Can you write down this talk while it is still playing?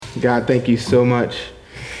God, thank you so much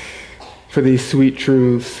for these sweet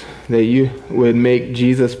truths, that you would make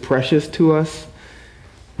Jesus precious to us,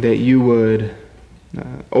 that you would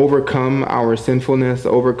overcome our sinfulness,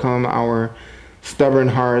 overcome our stubborn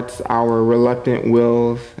hearts, our reluctant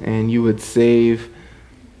wills, and you would save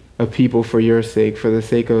a people for your sake, for the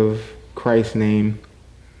sake of Christ's name.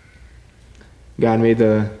 God, may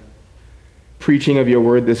the preaching of your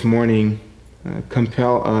word this morning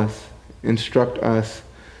compel us, instruct us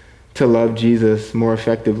to love Jesus more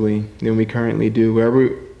effectively than we currently do,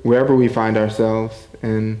 wherever we find ourselves,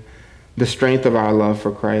 and the strength of our love for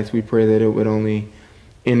Christ. We pray that it would only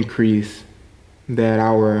increase, that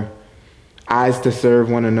our eyes to serve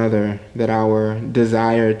one another, that our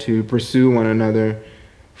desire to pursue one another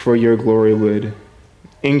for your glory would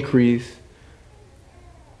increase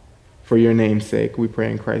for your name's sake. We pray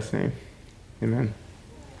in Christ's name. Amen.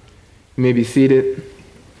 You may be seated.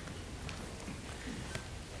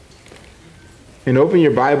 And open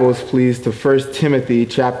your Bibles, please, to 1 Timothy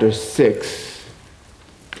chapter 6.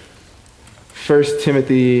 1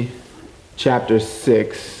 Timothy chapter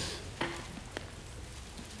 6.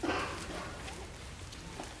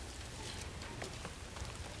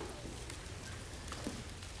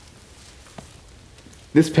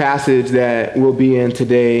 This passage that we'll be in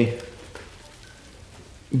today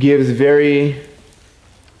gives very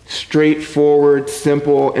straightforward,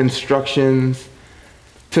 simple instructions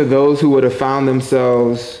to those who would have found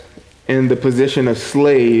themselves in the position of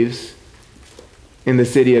slaves in the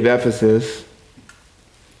city of Ephesus.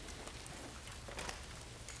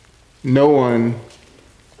 No one,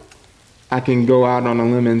 I can go out on a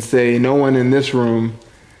limb and say, no one in this room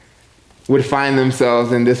would find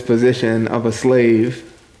themselves in this position of a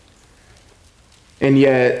slave. And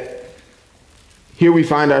yet, here we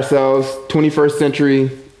find ourselves, 21st century,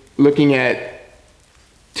 looking at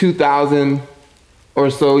 2,000 or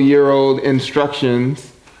so year old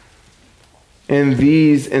instructions. And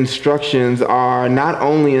these instructions are not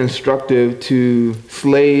only instructive to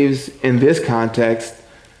slaves in this context,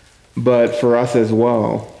 but for us as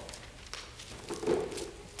well.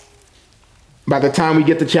 By the time we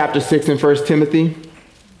get to chapter 6 in 1 Timothy,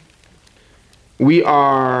 we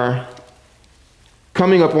are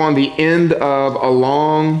coming upon the end of a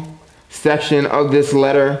long section of this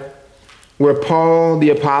letter where Paul the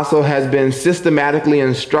apostle has been systematically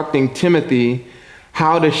instructing Timothy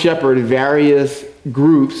how to shepherd various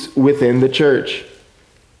groups within the church.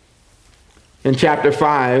 In chapter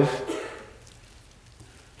 5,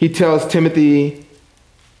 he tells Timothy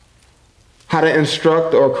how to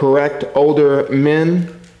instruct or correct older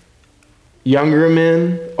men, younger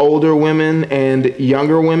men, older women, and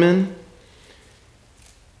younger women.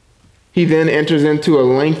 He then enters into a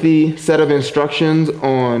lengthy set of instructions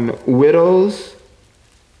on widows,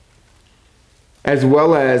 as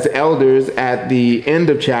well as elders at the end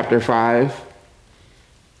of chapter 5.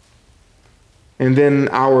 And then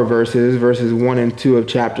our verses 1 and 2 of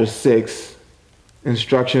chapter 6,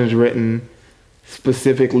 instructions written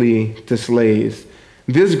specifically to slaves.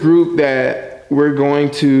 This group that we're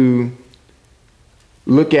going to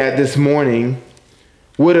look at this morning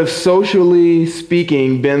would have, socially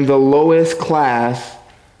speaking, been the lowest class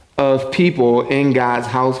of people in God's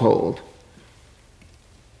household.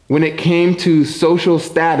 When it came to social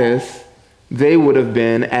status, they would have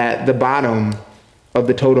been at the bottom of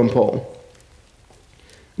the totem pole.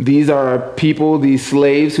 These are people, these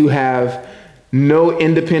slaves, who have no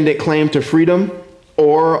independent claim to freedom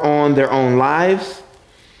or on their own lives.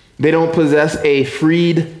 They don't possess a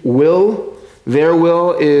freed will. Their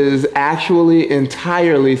will is actually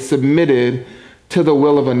entirely submitted to the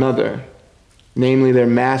will of another, namely their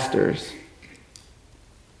masters.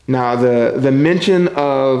 Now, the mention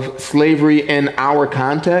of slavery in our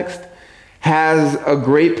context has a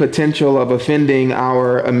great potential of offending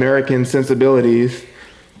our American sensibilities.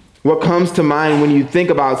 What comes to mind when you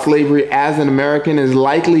think about slavery as an American is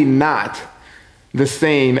likely not the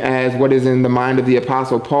same as what is in the mind of the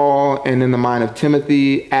Apostle Paul and in the mind of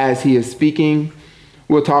Timothy as he is speaking.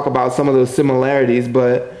 We'll talk about some of those similarities,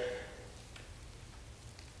 but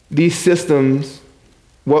these systems,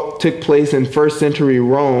 what took place in first century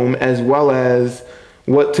Rome, as well as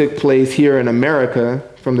what took place here in America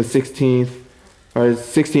from the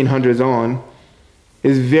 1600s on,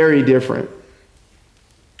 is very different.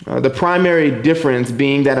 The primary difference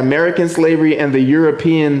being that American slavery and the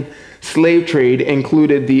European slave trade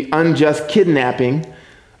included the unjust kidnapping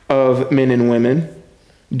of men and women,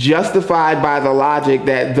 justified by the logic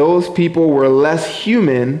that those people were less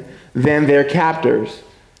human than their captors,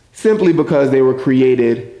 simply because they were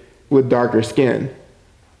created with darker skin.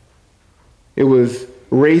 It was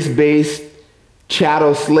race-based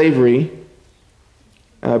chattel slavery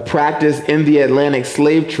practiced in the Atlantic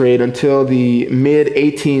slave trade until the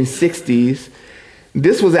mid-1860s,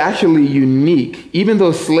 this was actually unique. Even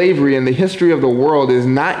though slavery in the history of the world is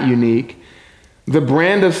not unique, the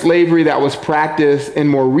brand of slavery that was practiced in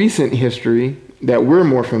more recent history that we're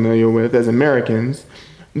more familiar with as Americans,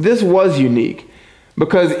 this was unique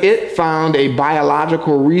because it found a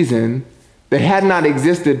biological reason that had not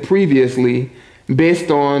existed previously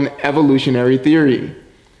based on evolutionary theory.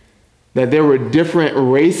 That there were different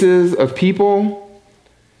races of people,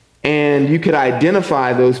 and you could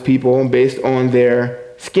identify those people based on their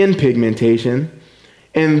skin pigmentation.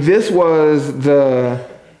 And this was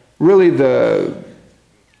really the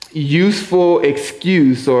useful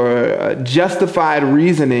excuse or justified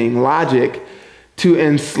reasoning, logic, to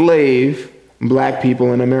enslave black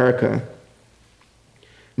people in America.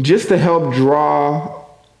 Just to help draw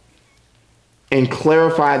and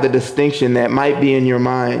clarify the distinction that might be in your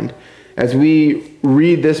mind as we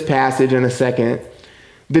read this passage in a second,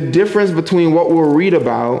 the difference between what we'll read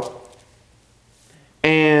about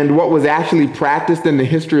and what was actually practiced in the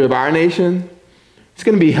history of our nation, it's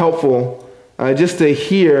going to be helpful just to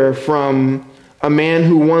hear from a man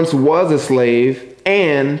who once was a slave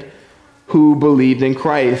and who believed in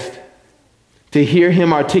Christ, to hear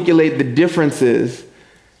him articulate the differences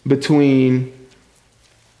between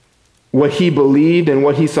what he believed and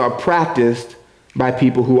what he saw practiced by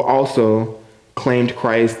people who also claimed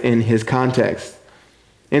Christ in his context.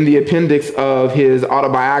 In the appendix of his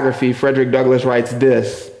autobiography, Frederick Douglass writes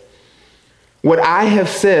this: "What I have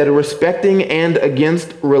said respecting and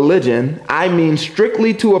against religion, I mean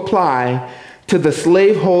strictly to apply to the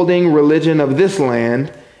slave-holding religion of this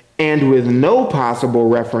land, and with no possible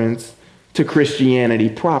reference to Christianity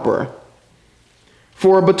proper.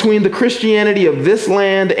 For between the Christianity of this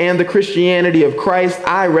land and the Christianity of Christ,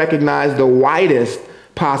 I recognize the widest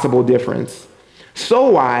possible difference. So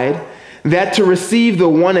wide that to receive the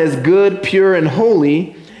one as good, pure, and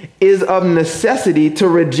holy is of necessity to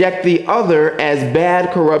reject the other as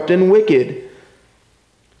bad, corrupt, and wicked.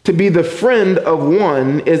 To be the friend of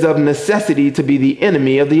one is of necessity to be the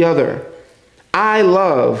enemy of the other. I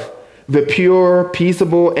love the pure,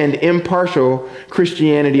 peaceable, and impartial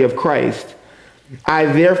Christianity of Christ. I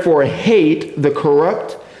therefore hate the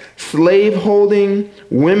corrupt, slave-holding,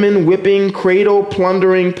 women-whipping,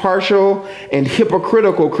 cradle-plundering, partial, and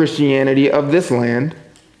hypocritical Christianity of this land.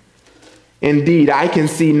 Indeed, I can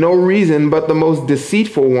see no reason but the most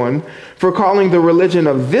deceitful one for calling the religion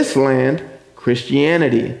of this land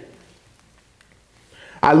Christianity.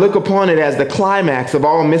 I look upon it as the climax of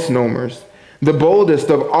all misnomers, the boldest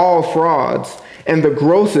of all frauds, and the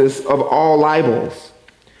grossest of all libels.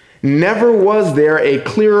 Never was there a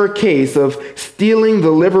clearer case of stealing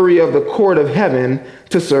the livery of the court of heaven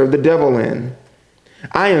to serve the devil in.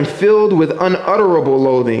 I am filled with unutterable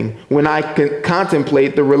loathing when I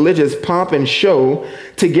contemplate the religious pomp and show,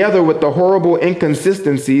 together with the horrible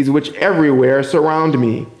inconsistencies which everywhere surround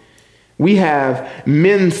me. We have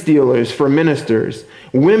men stealers for ministers,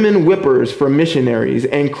 women whippers for missionaries,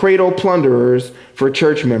 and cradle plunderers for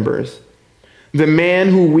church members. The man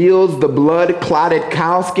who wields the blood-clotted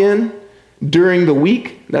cowskin during the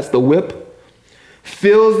week, that's the whip,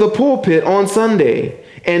 fills the pulpit on Sunday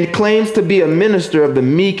and claims to be a minister of the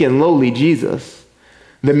meek and lowly Jesus.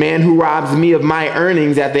 The man who robs me of my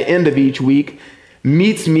earnings at the end of each week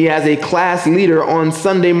meets me as a class leader on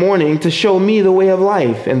Sunday morning to show me the way of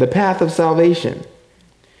life and the path of salvation.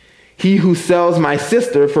 He who sells my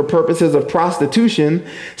sister for purposes of prostitution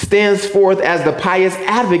stands forth as the pious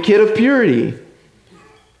advocate of purity.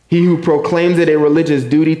 He who proclaims it a religious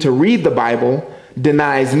duty to read the Bible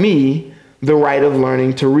denies me the right of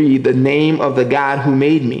learning to read the name of the God who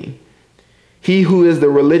made me. He who is the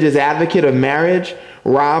religious advocate of marriage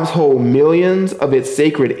robs whole millions of its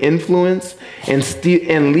sacred influence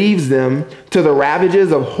and leaves them to the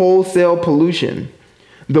ravages of wholesale pollution.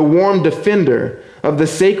 The warm defender of the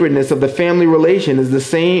sacredness of the family relation is the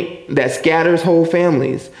same that scatters whole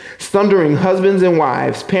families, sundering husbands and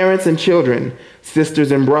wives, parents and children,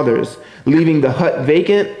 sisters and brothers, leaving the hut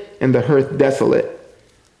vacant and the hearth desolate.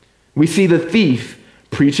 We see the thief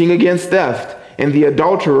preaching against theft and the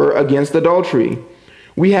adulterer against adultery.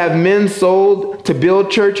 We have men sold to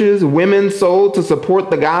build churches, women sold to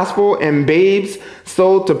support the gospel, and babes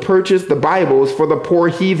sold to purchase the Bibles for the poor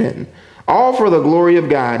heathen, all for the glory of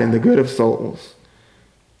God and the good of souls.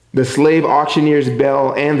 The slave auctioneer's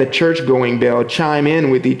bell and the church-going bell chime in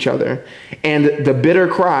with each other, and the bitter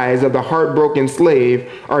cries of the heartbroken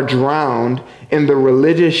slave are drowned in the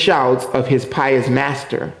religious shouts of his pious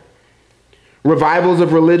master. Revivals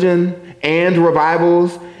of religion and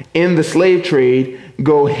revivals in the slave trade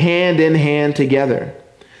go hand in hand together.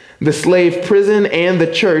 The slave prison and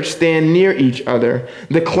the church stand near each other.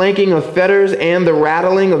 The clanking of fetters and the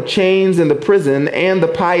rattling of chains in the prison and the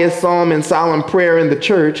pious psalm and solemn prayer in the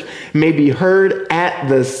church may be heard at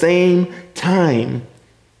the same time.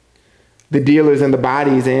 The dealers in the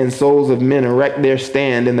bodies and souls of men erect their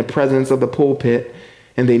stand in the presence of the pulpit,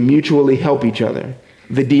 and they mutually help each other.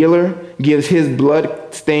 The dealer gives his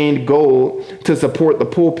blood-stained gold to support the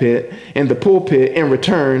pulpit, and the pulpit, in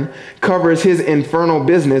return, covers his infernal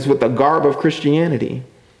business with the garb of Christianity.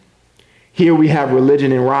 Here we have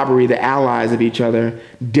religion and robbery, the allies of each other,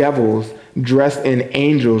 devils dressed in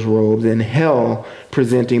angels' robes, and hell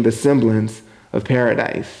presenting the semblance of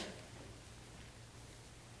paradise.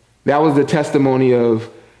 That was the testimony of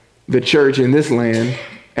the church in this land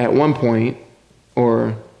at one point,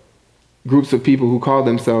 or groups of people who call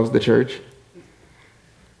themselves the church.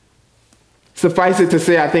 Suffice it to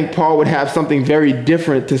say, I think Paul would have something very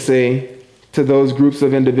different to say to those groups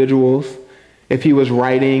of individuals if he was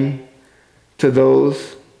writing to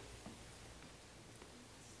those.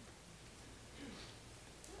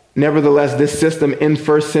 Nevertheless, this system in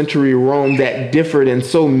first century Rome that differed in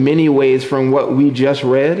so many ways from what we just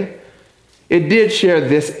read, it did share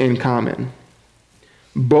this in common.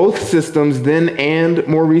 Both systems then and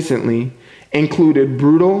more recently included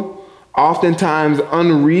brutal, oftentimes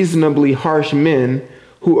unreasonably harsh men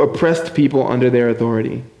who oppressed people under their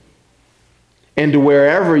authority. And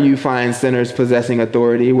wherever you find sinners possessing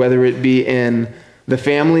authority, whether it be in the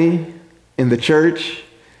family, in the church,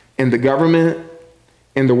 in the government,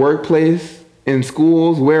 in the workplace, in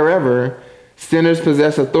schools, wherever sinners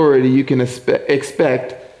possess authority, you can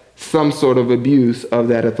expect some sort of abuse of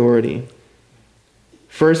that authority.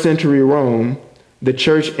 First century Rome, the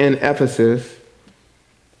church in Ephesus,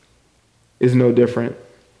 is no different.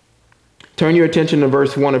 Turn your attention to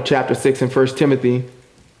verse 1 of chapter 6 in 1 Timothy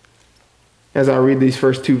as I read these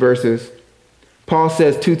first two verses. Paul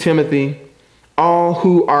says to Timothy, "All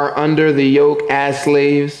who are under the yoke as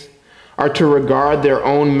slaves are to regard their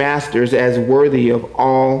own masters as worthy of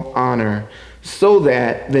all honor, so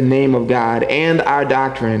that the name of God and our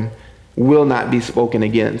doctrine will not be spoken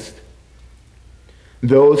against.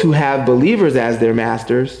 Those who have believers as their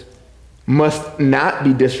masters must not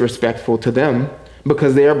be disrespectful to them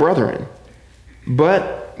because they are brethren,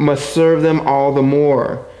 but must serve them all the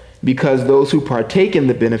more because those who partake in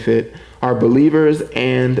the benefit are believers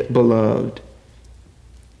and beloved.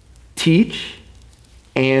 Teach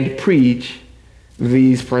and preach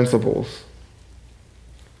these principles."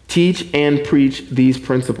 Teach and preach these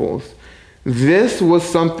principles. This was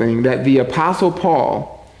something that the Apostle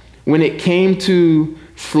Paul, when it came to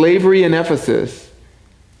slavery in Ephesus,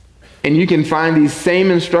 and you can find these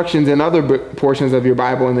same instructions in other portions of your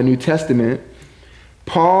Bible in the New Testament,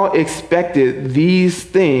 Paul expected these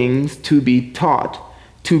things to be taught,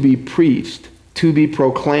 to be preached, to be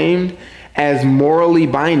proclaimed as morally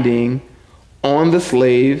binding on the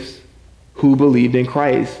slaves who believed in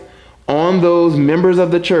Christ, on those members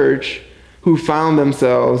of the church who found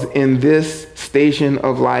themselves in this station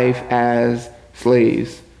of life as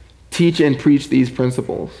slaves. Teach and preach these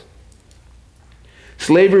principles.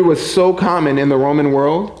 Slavery was so common in the Roman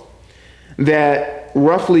world that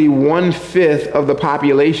roughly 1/5 of the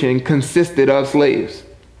population consisted of slaves.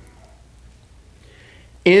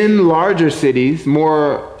 In larger cities,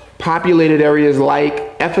 more populated areas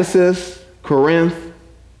like Ephesus, Corinth,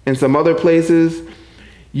 and some other places,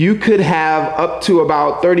 you could have up to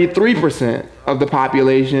about 33% of the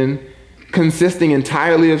population consisting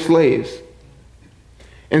entirely of slaves.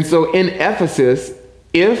 And so in Ephesus,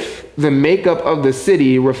 if the makeup of the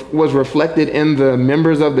city was reflected in the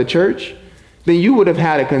members of the church, then you would have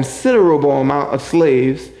had a considerable amount of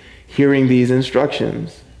slaves hearing these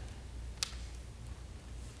instructions.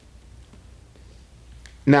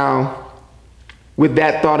 Now, with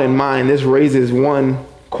that thought in mind, this raises one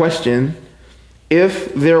question.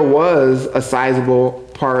 If there was a sizable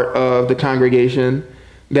part of the congregation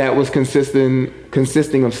that was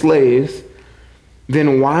consisting of slaves,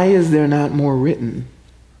 then why is there not more written?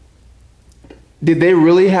 Did they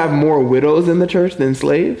really have more widows in the church than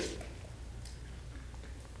slaves?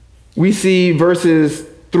 We see verses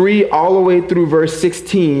 3 all the way through verse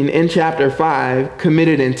 16 in chapter 5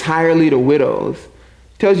 committed entirely to widows.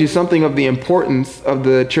 Tells you something of the importance of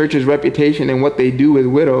the church's reputation and what they do with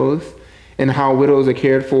widows and how widows are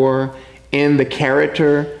cared for, and the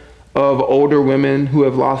character of older women who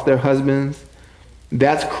have lost their husbands.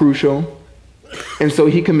 That's crucial. And so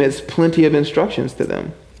he commits plenty of instructions to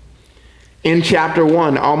them. In chapter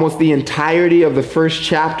 1, almost the entirety of the first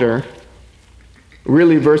chapter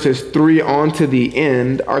really verses 3 on to the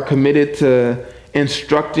end, are committed to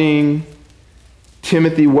instructing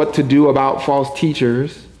Timothy what to do about false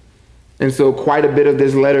teachers. And so quite a bit of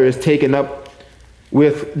this letter is taken up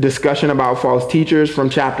with discussion about false teachers from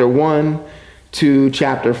chapter 1 to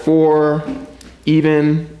chapter 4,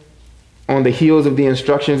 even on the heels of the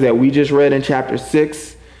instructions that we just read in chapter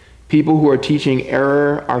 6. People who are teaching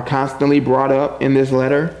error are constantly brought up in this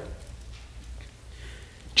letter.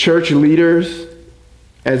 Church leaders,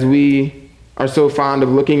 as we are so fond of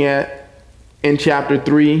looking at in chapter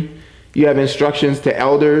 3, you have instructions to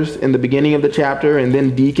elders in the beginning of the chapter, and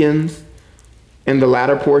then deacons in the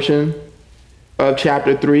latter portion of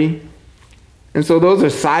chapter 3. And so those are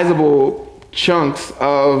sizable chunks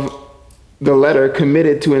of the letter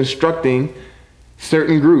committed to instructing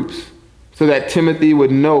certain groups so that Timothy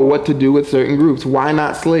would know what to do with certain groups. Why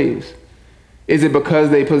not slaves? Is it because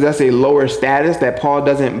they possess a lower status that Paul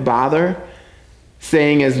doesn't bother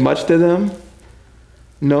saying as much to them?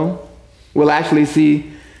 No. We'll actually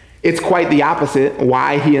see it's quite the opposite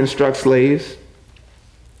why he instructs slaves.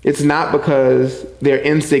 It's not because they're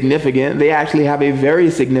insignificant. They actually have a very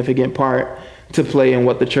significant part to play in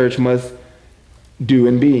what the church must do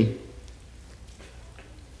and be.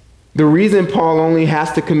 The reason Paul only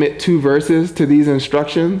has to commit 2 verses to these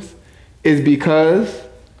instructions is because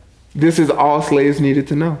this is all slaves needed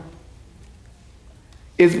to know.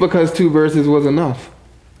 It's because 2 verses was enough.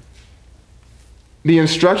 The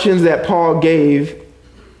instructions that Paul gave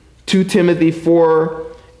to Timothy for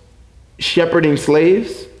shepherding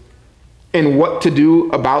slaves and what to do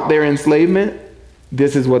about their enslavement,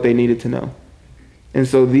 this is what they needed to know. And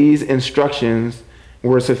so these instructions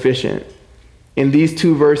were sufficient. In these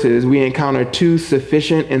 2 verses, we encounter 2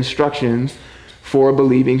 sufficient instructions for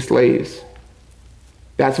believing slaves.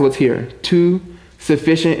 That's what's here. 2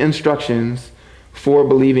 sufficient instructions for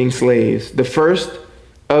believing slaves. The first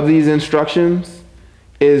of these instructions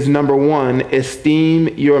is, number 1, esteem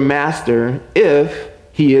your master if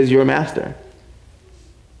he is your master.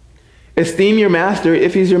 Esteem your master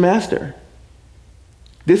if he's your master.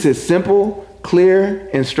 This is simple, clear,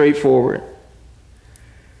 and straightforward.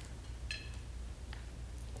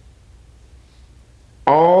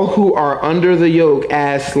 All who are under the yoke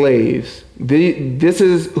as slaves. This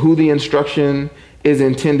is who the instruction is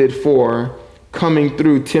intended for, coming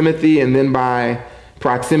through Timothy and then by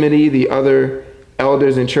proximity, the other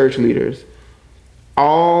elders and church leaders.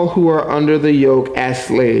 All who are under the yoke as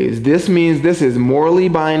slaves. This means this is morally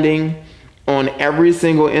binding on every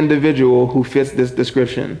single individual who fits this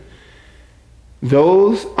description.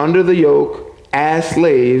 Those under the yoke as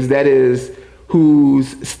slaves, that is,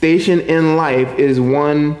 whose station in life is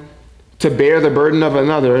one to bear the burden of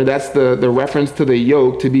another. That's the reference to the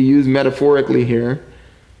yoke, to be used metaphorically here.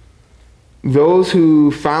 Those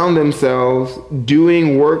who found themselves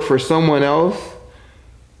doing work for someone else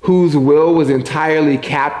whose will was entirely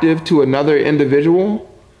captive to another individual,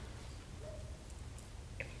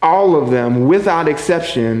 all of them, without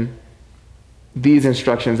exception, these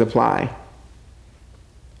instructions apply.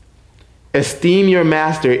 Esteem your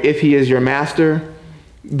master if he is your master.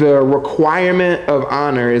 The requirement of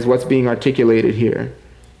honor is what's being articulated here.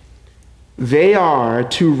 They are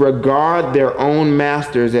to regard their own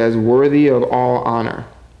masters as worthy of all honor.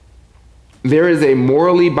 There is a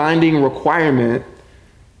morally binding requirement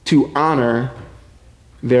to honor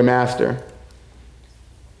their master.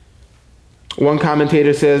 One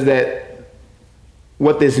commentator says that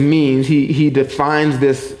what this means, he defines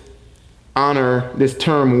this honor, this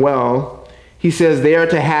term well. He says they are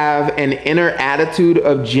to have an inner attitude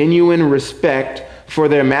of genuine respect for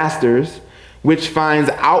their masters, which finds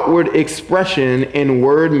outward expression in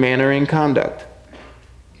word, manner, and conduct.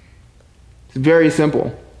 It's very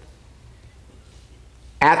simple.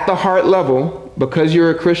 At the heart level, because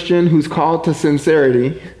you're a Christian who's called to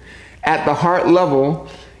sincerity, at the heart level,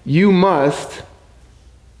 you must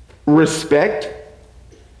respect,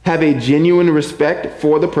 have a genuine respect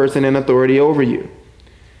for the person in authority over you.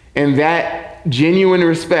 And that genuine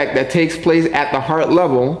respect that takes place at the heart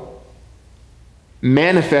level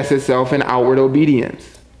manifests itself in outward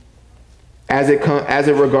obedience. As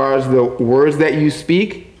it regards the words that you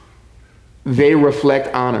speak, they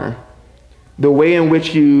reflect honor. The way in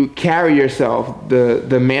which you carry yourself,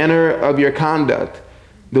 the manner of your conduct,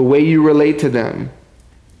 the way you relate to them,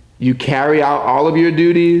 you carry out all of your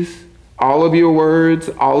duties, all of your words,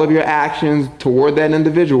 all of your actions toward that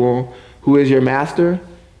individual who is your master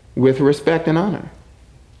with respect and honor.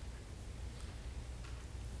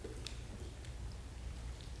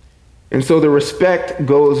 And so the respect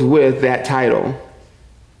goes with that title,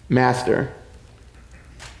 master.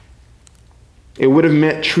 It would have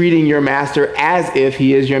meant treating your master as if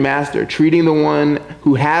he is your master, treating the one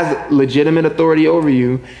who has legitimate authority over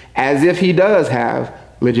you as if he does have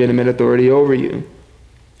legitimate authority over you.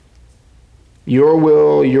 Your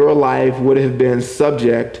will, your life would have been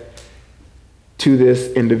subject to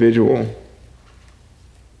this individual.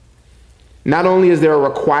 Not only is there a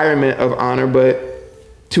requirement of honor, but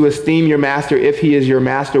to esteem your master if he is your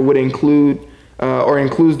master would include or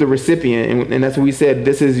includes the recipient. And that's what we said,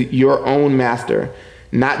 this is your own master.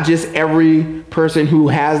 Not just every person who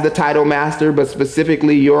has the title master, but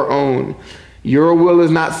specifically your own. Your will is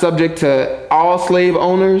not subject to all slave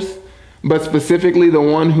owners, but specifically the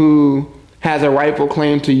one who has a rightful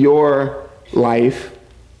claim to your life.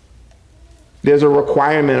 There's a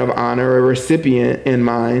requirement of honor, a recipient in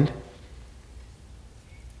mind.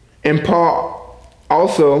 And Paul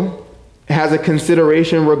also has a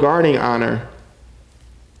consideration regarding honor.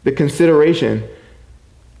 The consideration.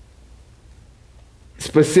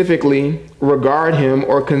 Specifically, regard him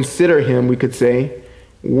or consider him, we could say,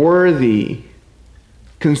 worthy.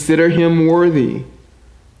 Consider him worthy.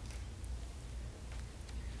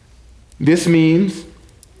 This means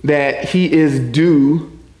that he is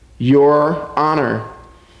due your honor.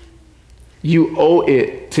 You owe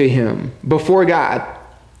it to him. Before God,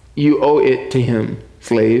 you owe it to him,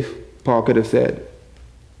 slave, Paul could have said.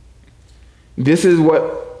 This is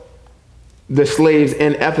what the slaves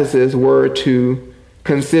in Ephesus were to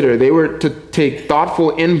consider. They were to take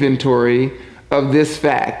thoughtful inventory of this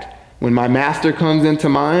fact. When my master comes into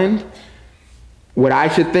mind, what I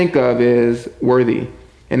should think of is worthy.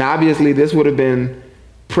 And obviously this would have been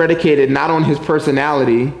predicated not on his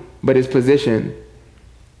personality, but his position.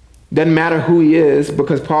 Doesn't matter who he is,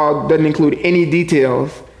 because Paul doesn't include any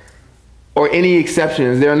details or any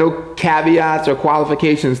exceptions. There are no caveats or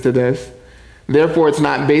qualifications to this. Therefore, it's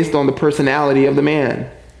not based on the personality of the man,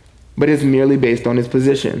 but it's merely based on his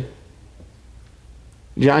position.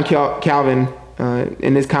 John Calvin,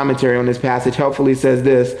 in his commentary on this passage, helpfully says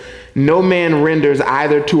this: no man renders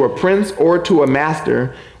either to a prince or to a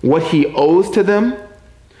master what he owes to them,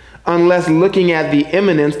 unless looking at the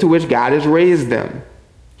eminence to which God has raised them.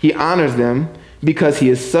 He honors them because he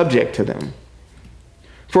is subject to them.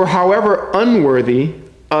 For however unworthy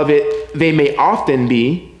of it they may often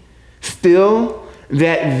be, still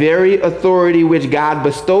that very authority which God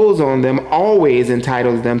bestows on them always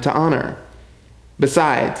entitles them to honor.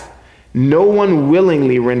 Besides, no one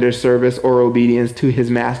willingly renders service or obedience to his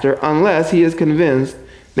master unless he is convinced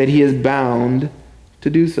that he is bound to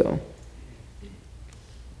do so.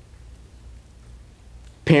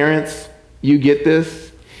 Parents, you get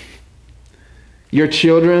this? Your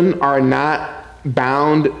children are not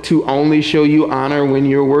bound to only show you honor when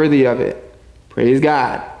you're worthy of it. Praise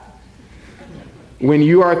God. When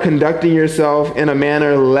you are conducting yourself in a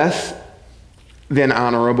manner less than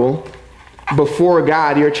honorable, before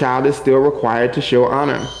God, your child is still required to show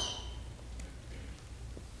honor.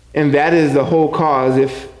 And that is the whole cause,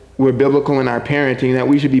 if we're biblical in our parenting, that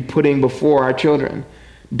we should be putting before our children.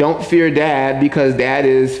 Don't fear dad because dad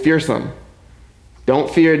is fearsome.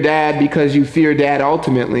 Don't fear dad because you fear dad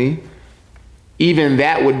ultimately. Even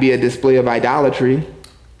that would be a display of idolatry.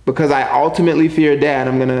 Because I ultimately fear dad,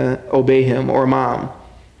 I'm going to obey him, or mom,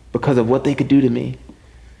 because of what they could do to me.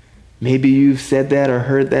 Maybe you've said that or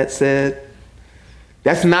heard that said.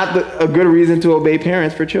 That's not a good reason to obey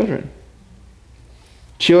parents for children.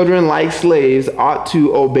 Children, like slaves, ought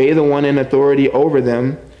to obey the one in authority over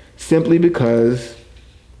them simply because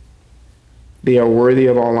they are worthy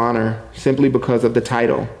of all honor, simply because of the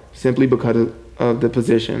title, simply because of the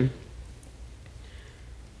position.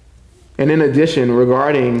 And in addition,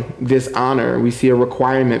 regarding this honor, we see a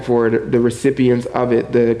requirement for the recipients of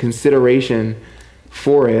it, the consideration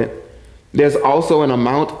for it. There's also an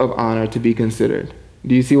amount of honor to be considered.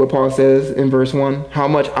 Do you see what Paul says in verse 1? How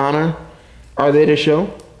much honor are they to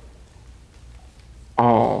show?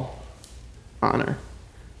 All honor.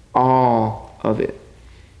 All of it.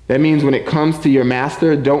 That means when it comes to your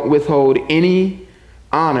master, don't withhold any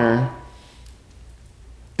honor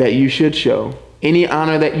that you should show. Any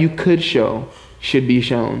honor that you could show should be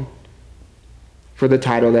shown for the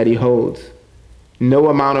title that he holds. No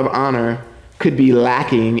amount of honor could be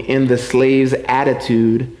lacking in the slave's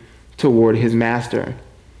attitude toward his master.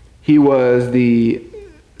 He was the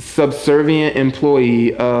subservient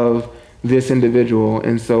employee of this individual,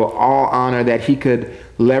 and so all honor that he could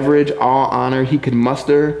leverage, all honor he could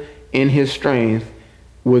muster in his strength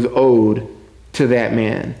was owed to that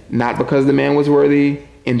man. Not because the man was worthy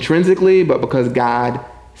intrinsically, but because God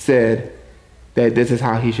said that this is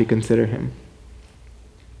how he should consider him.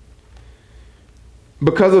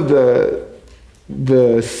 Because of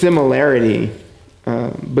the similarity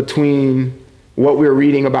between what we're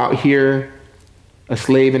reading about here, a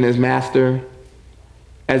slave and his master,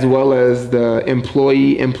 as well as the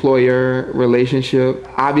employee-employer relationship.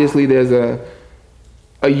 Obviously, there's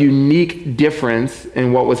a unique difference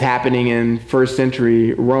in what was happening in first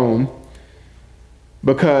century Rome,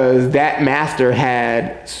 because that master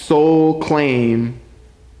had sole claim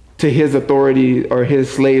to his authority or his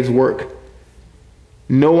slave's work.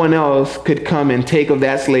 No one else could come and take of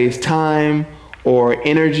that slave's time or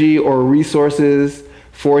energy or resources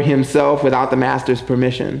for himself without the master's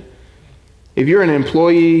permission. If you're an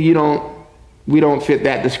employee, we don't fit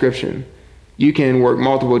that description. You can work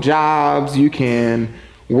multiple jobs, you can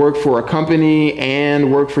work for a company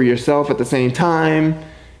and work for yourself at the same time.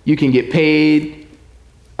 You can get paid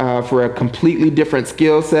for a completely different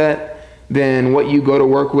skill set than what you go to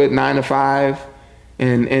work with 9 to 5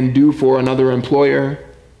 and do for another employer.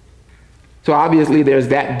 So obviously there's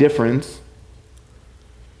that difference.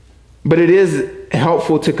 But it is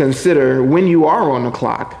helpful to consider when you are on the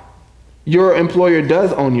clock, your employer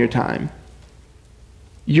does own your time.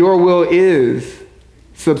 Your will is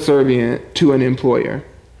subservient to an employer.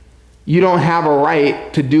 You don't have a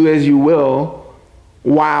right to do as you will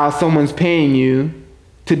while someone's paying you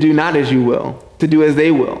to do not as you will, to do as they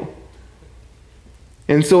will.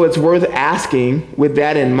 And so it's worth asking, with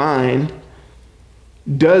that in mind,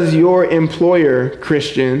 does your employer,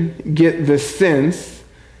 Christian, get the sense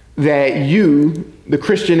that you, the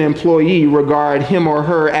Christian employee, regard him or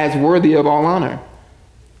her as worthy of all honor?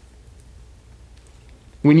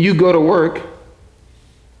 When you go to work,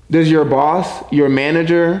 does your boss, your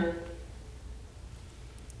manager,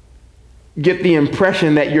 get the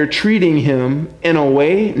impression that you're treating him in a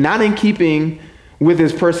way, not in keeping with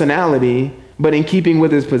his personality, but in keeping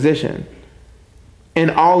with his position?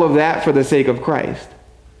 And all of that for the sake of Christ.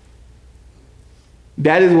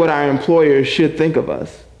 That is what our employers should think of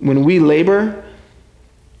us. When we labor,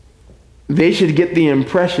 they should get the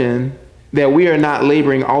impression that we are not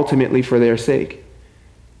laboring ultimately for their sake.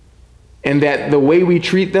 And that the way we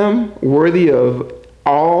treat them, worthy of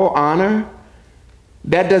all honor,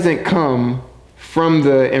 that doesn't come from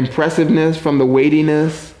the impressiveness, from the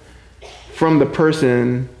weightiness, from the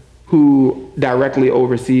person who directly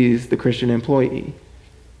oversees the Christian employee.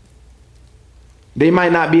 They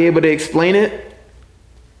might not be able to explain it,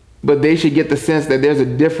 but they should get the sense that there's a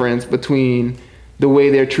difference between the way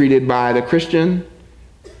they're treated by the Christian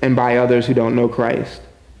and by others who don't know Christ.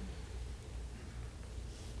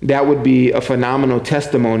 That would be a phenomenal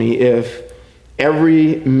testimony if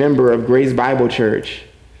every member of Grace Bible Church,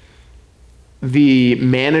 the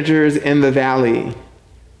managers in the valley,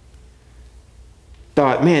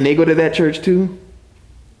 thought, man, they go to that church too?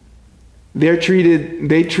 They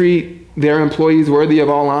treat their employees worthy of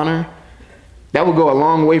all honor? That would go a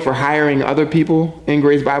long way for hiring other people in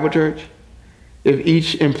Grace Bible Church. If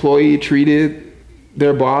each employee treated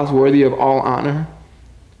their boss worthy of all honor,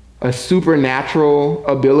 a supernatural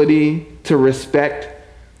ability to respect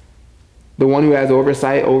the one who has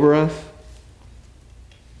oversight over us,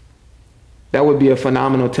 that would be a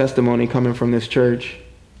phenomenal testimony coming from this church.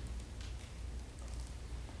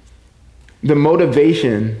 The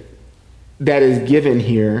motivation that is given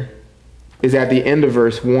here is at the end of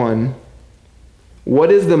verse 1.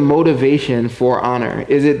 What is the motivation for honor?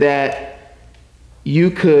 Is it that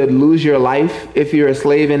you could lose your life if you're a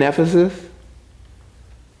slave in Ephesus?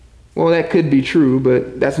 Well, that could be true,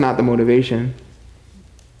 but that's not the motivation.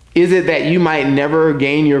 Is it that you might never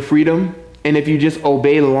gain your freedom, and if you just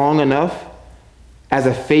obey long enough as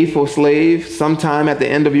a faithful slave, sometime at the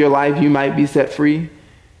end of your life you might be set free,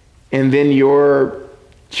 and then your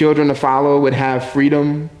children to follow would have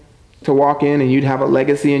freedom to walk in, and you'd have a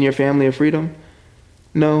legacy in your family of freedom?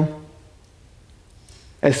 No.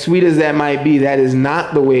 As sweet as that might be, that is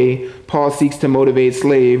not the way Paul seeks to motivate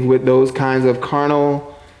slaves with those kinds of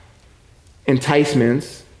carnal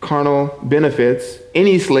enticements, carnal benefits.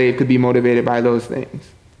 Any slave could be motivated by those things.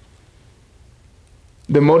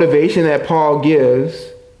 The motivation that Paul gives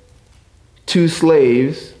to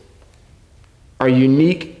slaves are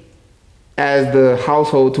unique as the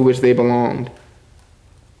household to which they belonged.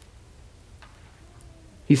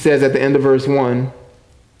 He says at the end of verse 1,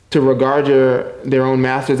 to regard their own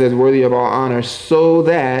masters as worthy of all honor, so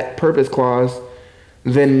that, purpose clause,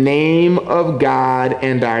 the name of God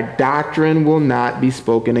and our doctrine will not be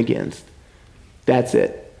spoken against. That's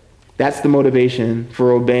it. That's the motivation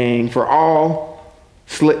for obeying, for all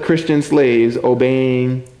Christian slaves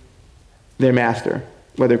obeying their master.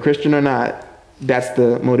 Whether Christian or not, that's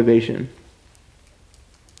the motivation.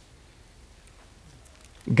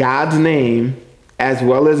 God's name, as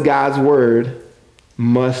well as God's word,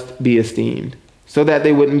 must be esteemed. so that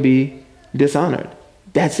they wouldn't be dishonored.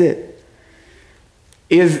 That's it.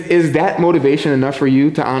 Is that motivation enough for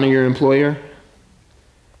you to honor your employer?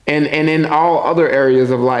 And in all other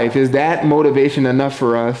areas of life, is that motivation enough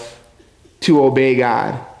for us to obey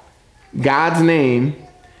God? God's name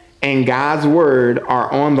and God's word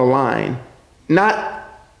are on the line. Not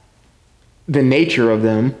the nature of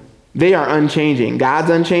them. They are unchanging. God's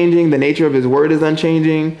unchanging. The nature of his word is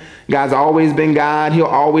unchanging. God's always been God. He'll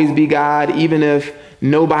always be God, even if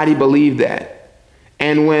nobody believed that.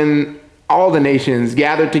 And when all the nations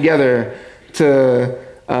gathered together to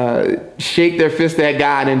shake their fist at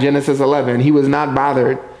God in Genesis 11, he was not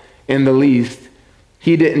bothered in the least.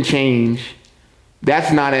 He didn't change.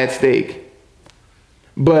 That's not at stake.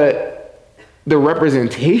 But the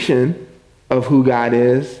representation of who God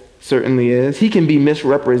is certainly is. He can be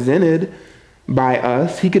misrepresented by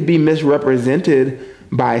us. He could be misrepresented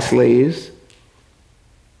by slaves.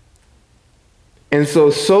 And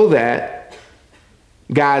so that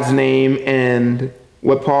God's name and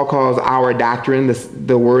what Paul calls our doctrine,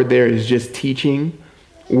 the word there is just teaching,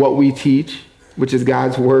 what we teach, which is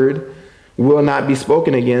God's word, will not be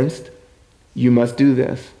spoken against, you must do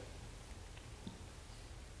this.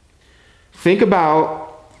 Think about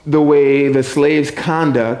the way the slave's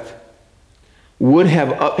conduct would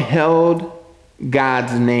have upheld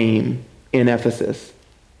God's name in Ephesus.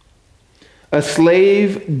 A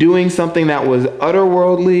slave doing something that was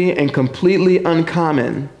otherworldly and completely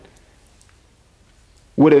uncommon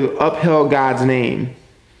would have upheld God's name.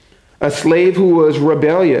 A slave who was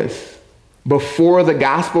rebellious before the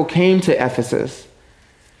gospel came to Ephesus,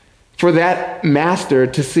 for that master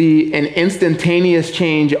to see an instantaneous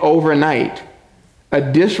change overnight, a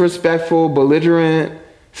disrespectful, belligerent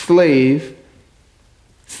slave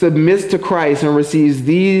submits to Christ and receives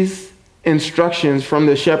these instructions from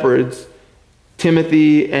the shepherds,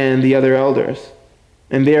 Timothy and the other elders.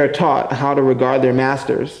 And they are taught how to regard their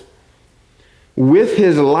masters. With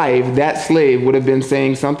his life, that slave would have been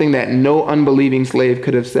saying something that no unbelieving slave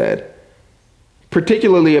could have said,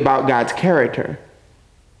 particularly about God's character.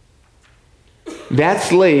 That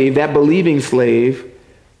slave, that believing slave,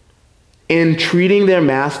 in treating their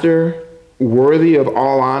master worthy of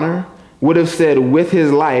all honor, would have said with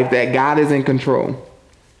his life that God is in control.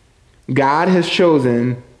 God has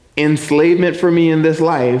chosen enslavement for me in this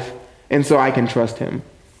life, and so I can trust him.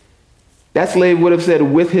 That slave would have said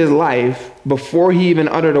with his life, before he even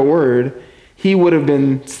uttered a word, he would have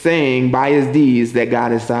been saying by his deeds that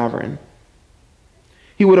God is sovereign.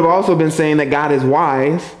 He would have also been saying that God is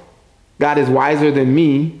wise. God is wiser than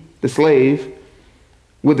me, the slave.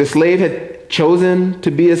 Would the slave have chosen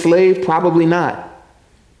to be a slave? Probably not.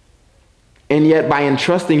 And yet by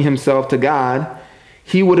entrusting himself to God,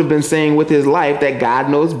 he would have been saying with his life that God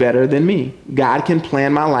knows better than me. God can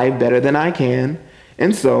plan my life better than I can,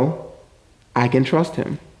 and so I can trust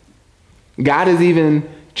him. God has even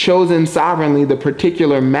chosen sovereignly the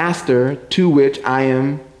particular master to which I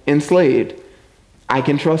am enslaved. I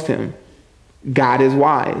can trust him. God is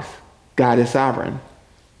wise. God is sovereign.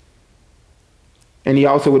 And he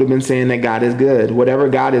also would have been saying that God is good. Whatever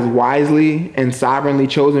God is wisely and sovereignly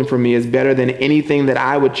chosen for me is better than anything that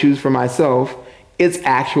I would choose for myself. It's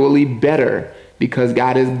actually better because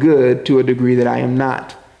God is good to a degree that I am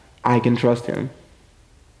not. I can trust him.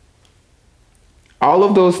 All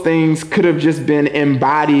of those things could have just been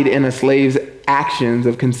embodied in a slave's actions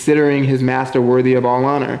of considering his master worthy of all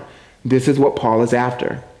honor. This is what Paul is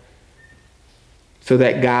after, so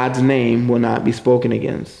that God's name will not be spoken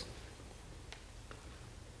against.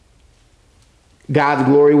 God's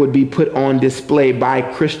glory would be put on display by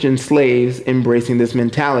Christian slaves embracing this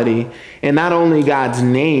mentality, and not only God's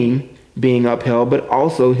name being upheld, but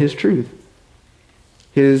also his truth,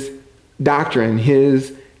 his doctrine,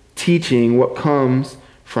 his teaching, what comes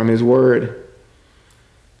from his word.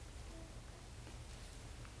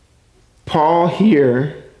 Paul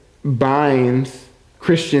here binds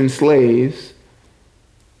Christian slaves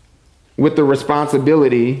with the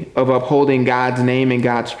responsibility of upholding God's name and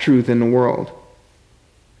God's truth in the world.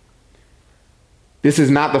 This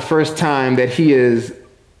is not the first time that he has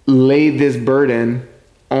laid this burden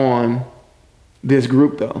on this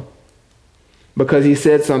group, though, because he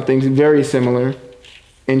said something very similar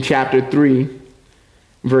in chapter 3,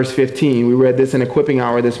 verse 15. We read this in Equipping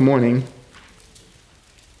Hour this morning.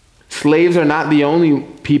 Slaves are not the only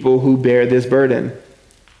people who bear this burden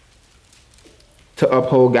to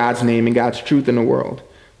uphold God's name and God's truth in the world.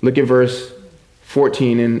 Look at verse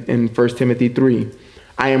 14 in 1 Timothy 3.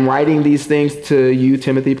 I am writing these things to you,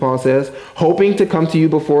 Timothy, Paul says, hoping to come to you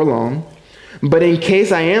before long. But in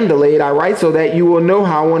case I am delayed, I write so that you will know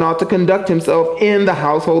how one ought to conduct himself in the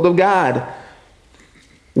household of God,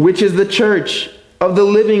 which is the church of the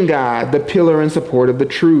living God, the pillar and support of the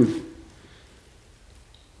truth.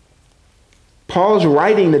 Paul's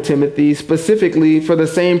writing to Timothy specifically for the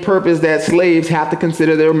same purpose that slaves have to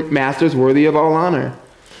consider their masters worthy of all honor.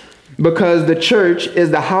 Because the church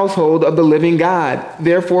is the household of the living God.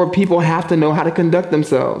 Therefore, people have to know how to conduct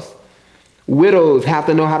themselves. Widows have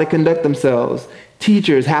to know how to conduct themselves.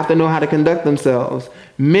 Teachers have to know how to conduct themselves.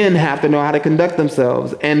 Men have to know how to conduct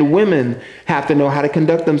themselves. And women have to know how to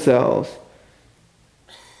conduct themselves.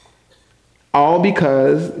 All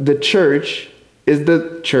because the church is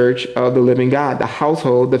the church of the living God, the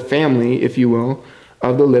household, the family, if you will,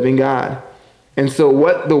 of the living God. And so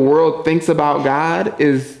what the world thinks about God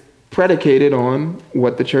is predicated on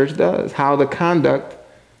what the church does, how the conduct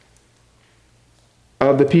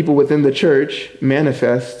of the people within the church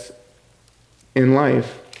manifests in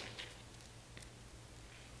life.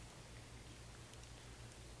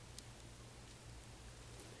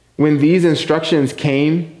 When these instructions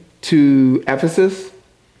came to Ephesus,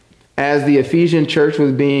 as the Ephesian church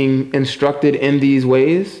was being instructed in these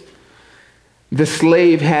ways, the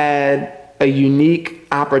slave had a unique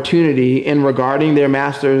opportunity in regarding their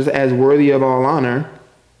masters as worthy of all honor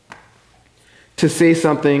to say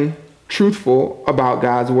something truthful about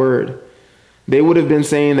God's word. They would have been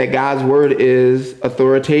saying that God's word is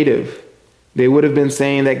authoritative. They would have been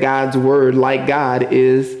saying that God's word, like God,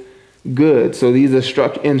 is good. So these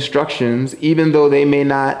instructions, even though they may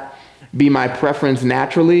not be my preference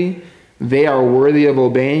naturally, they are worthy of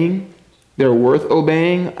obeying. They're worth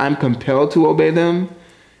obeying. I'm compelled to obey them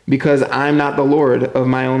because I'm not the Lord of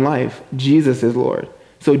my own life. Jesus is Lord.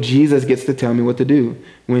 So Jesus gets to tell me what to do.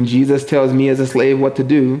 When Jesus tells me as a slave what to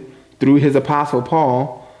do through his apostle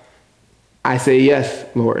Paul, I say, yes,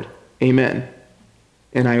 Lord, amen.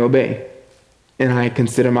 And I obey. And I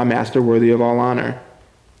consider my master worthy of all honor.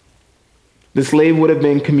 The slave would have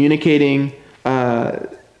been communicating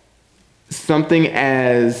something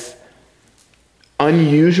as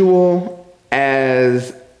unusual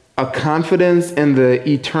as a confidence in the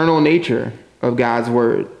eternal nature of God's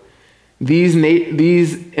word. These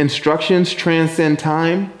instructions transcend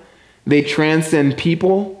time. They transcend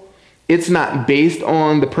people. It's not based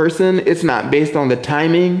on the person. It's not based on the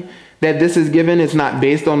timing that this is given. It's not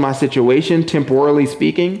based on my situation, temporally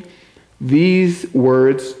speaking. These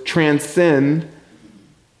words transcend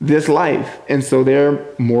this life, and so they're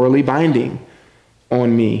morally binding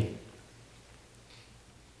on me.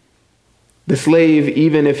 The slave,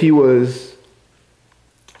 even if he was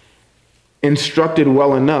instructed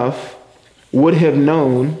well enough, would have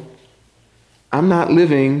known, I'm not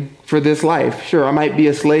living for this life. Sure, I might be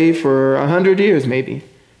a slave for 100 years maybe,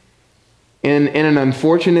 in an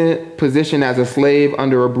unfortunate position as a slave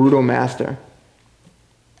under a brutal master.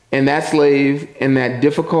 And that slave, in that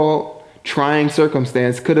difficult, trying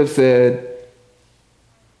circumstance, could have said,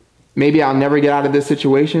 maybe I'll never get out of this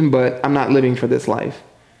situation, but I'm not living for this life.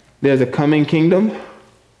 There's a coming kingdom,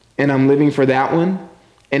 and I'm living for that one.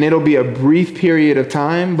 And it'll be a brief period of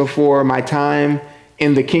time before my time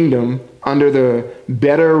in the kingdom under the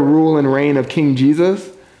better rule and reign of King Jesus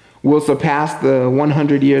will surpass the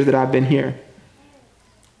 100 years that I've been here.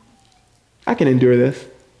 I can endure this.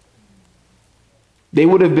 They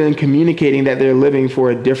would have been communicating that they're living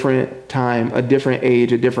for a different time, a different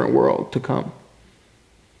age, a different world to come.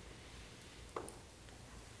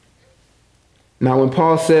 Now, when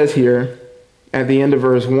Paul says here at the end of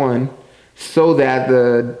verse 1, so that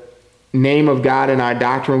the name of God in our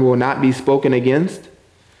doctrine will not be spoken against,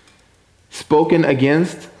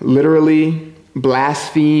 literally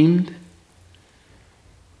blasphemed.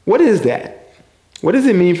 What is that? What does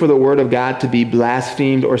it mean for the word of God to be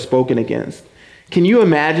blasphemed or spoken against? Can you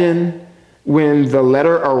imagine when the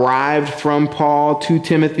letter arrived from Paul to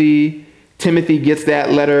Timothy? Timothy gets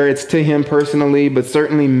that letter. It's to him personally, but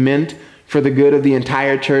certainly meant for the good of the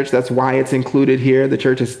entire church. That's why it's included here. The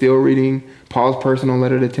church is still reading Paul's personal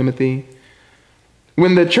letter to Timothy.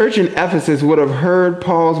 When the church in Ephesus would have heard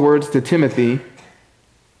Paul's words to Timothy,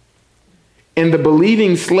 and the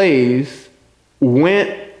believing slaves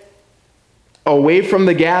went away from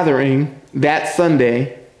the gathering that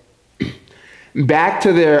Sunday, back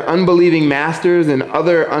to their unbelieving masters and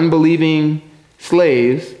other unbelieving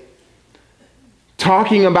slaves,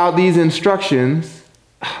 talking about these instructions,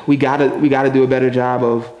 we gotta do a better job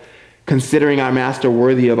of considering our master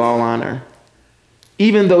worthy of all honor.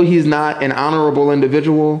 Even though he's not an honorable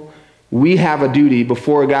individual, we have a duty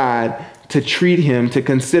before God to treat him, to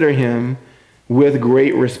consider him with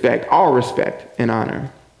great respect, all respect and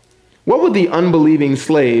honor. What would the unbelieving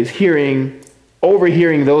slaves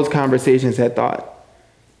overhearing those conversations had thought?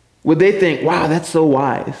 Would they think, wow, that's so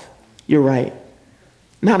wise. You're right.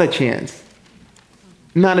 Not a chance.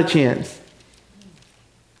 Not a chance.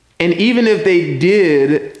 And even if they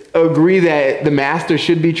did agree that the master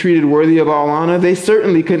should be treated worthy of all honor, they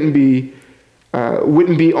certainly wouldn't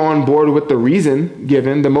be on board with the reason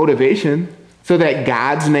given, the motivation, so that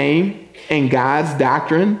God's name and God's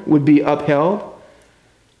doctrine would be upheld,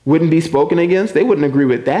 wouldn't be spoken against. They wouldn't agree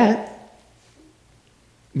with that.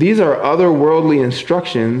 These are otherworldly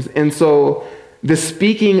instructions, and so the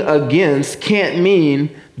speaking against can't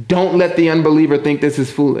mean don't let the unbeliever think this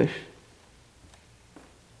is foolish.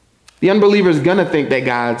 The unbeliever is going to think that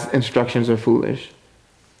God's instructions are foolish.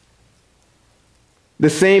 The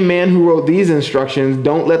same man who wrote these instructions,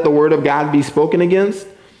 don't let the word of God be spoken against,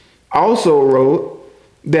 also wrote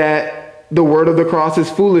that the word of the cross is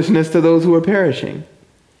foolishness to those who are perishing.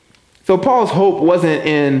 So Paul's hope wasn't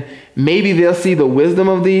in maybe they'll see the wisdom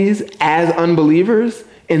of these as unbelievers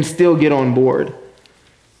and still get on board.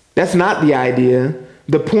 That's not the idea.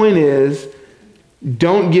 The point is,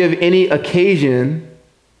 don't give any occasion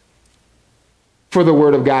for the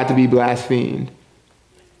word of God to be blasphemed.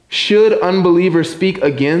 Should unbelievers speak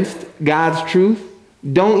against God's truth,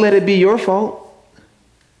 don't let it be your fault.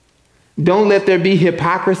 Don't let there be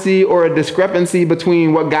hypocrisy or a discrepancy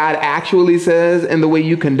between what God actually says and the way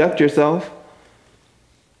you conduct yourself.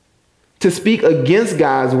 To speak against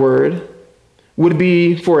God's word would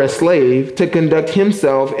be for a slave to conduct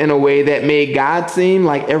himself in a way that made God seem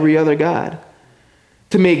like every other god.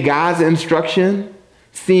 To make God's instruction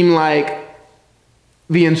seem like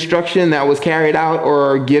the instruction that was carried out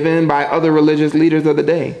or given by other religious leaders of the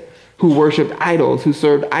day who worshiped idols, who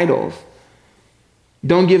served idols.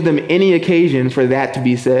 Don't give them any occasion for that to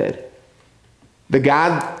be said. The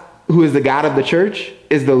God who is the God of the church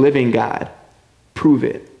is the living God. Prove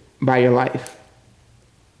it by your life.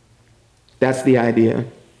 That's the idea.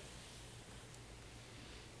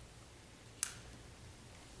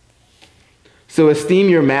 So esteem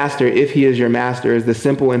your master if he is your master is the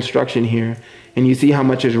simple instruction here. And you see how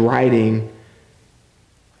much is riding,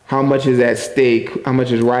 how much is at stake, how much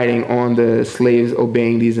is riding on the slaves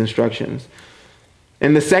obeying these instructions.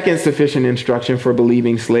 And the second sufficient instruction for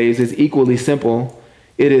believing slaves is equally simple.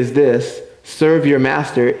 It is this: serve your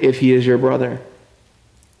master if he is your brother.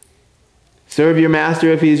 Serve your master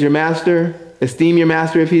if he's your master. Esteem your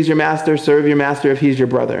master if he's your master. Serve your master if he's your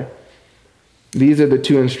brother. These are the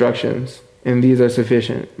two instructions, and these are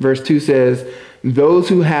sufficient. Verse 2 says, those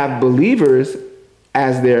who have believers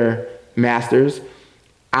as their masters,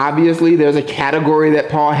 obviously there's a category that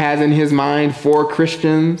Paul has in his mind for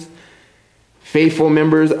Christians, faithful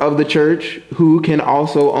members of the church who can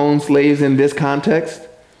also own slaves in this context.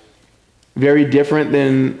 Very different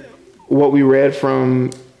than what we read from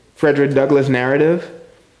Frederick Douglass' narrative.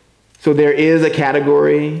 So there is a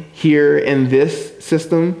category here in this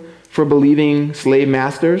system for believing slave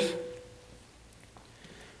masters.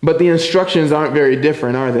 But the instructions aren't very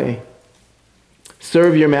different, are they?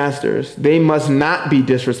 Serve your masters. They must not be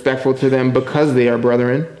disrespectful to them because they are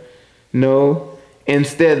brethren. No,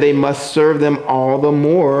 instead they must serve them all the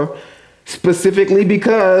more, specifically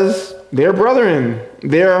because they're brethren.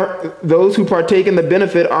 Those who partake in the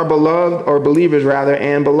benefit are beloved, or believers rather,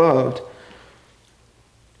 and beloved.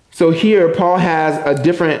 So here Paul has a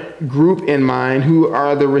different group in mind who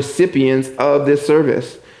are the recipients of this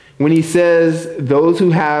service. When he says those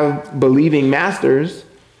who have believing masters,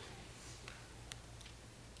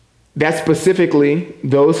 that's specifically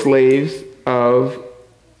those slaves of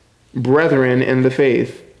brethren in the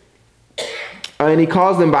faith. And he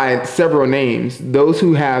calls them by several names. Those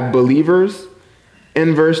who have believers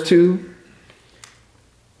in verse 2,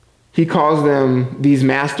 he calls them, these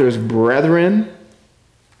masters, brethren.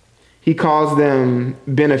 He calls them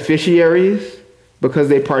beneficiaries because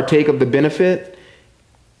they partake of the benefit.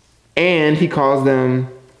 And he calls them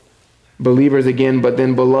believers again, but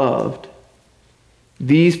then beloved.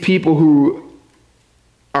 These people who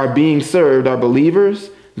are being served are believers,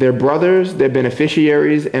 they're brothers, they're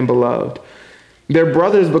beneficiaries, and beloved. They're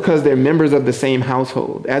brothers because they're members of the same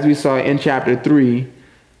household. As we saw in chapter 3,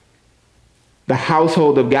 the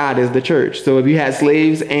household of God is the church. So if you had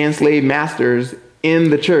slaves and slave masters in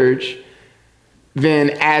the church,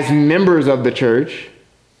 then as members of the church,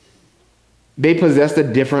 they possessed a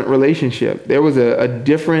different relationship. There was a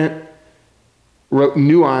different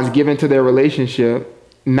nuance given to their relationship,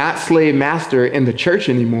 not slave master in the church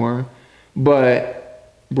anymore,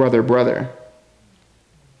 but brother.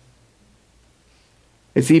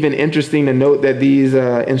 It's even interesting to note that these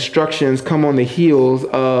instructions come on the heels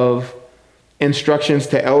of instructions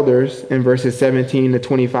to elders in verses 17 to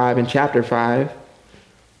 25 in chapter 5.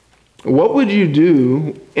 What would you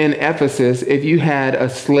do in Ephesus if you had a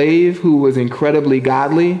slave who was incredibly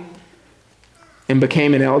godly and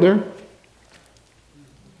became an elder?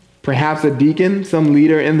 Perhaps a deacon, some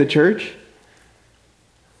leader in the church,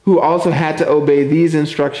 who also had to obey these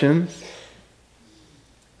instructions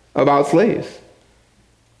about slaves.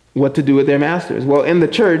 What to do with their masters. Well, in the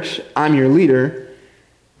church, I'm your leader,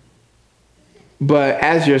 but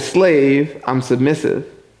as your slave, I'm submissive.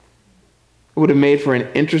 It would have made for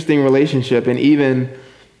an interesting relationship and even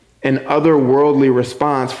an otherworldly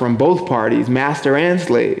response from both parties, master and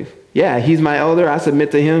slave. Yeah, he's my elder, I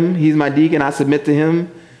submit to him. He's my deacon, I submit to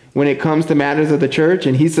him when it comes to matters of the church,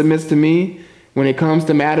 and he submits to me when it comes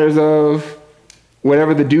to matters of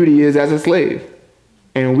whatever the duty is as a slave.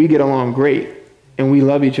 And we get along great, and we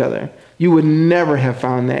love each other. You would never have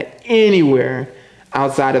found that anywhere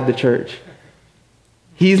outside of the church.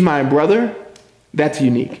 He's my brother. That's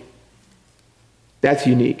unique. That's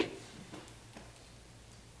unique.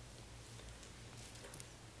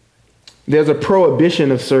 There's a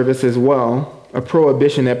prohibition of service as well, a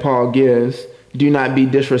prohibition that Paul gives. Do not be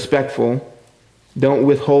disrespectful. Don't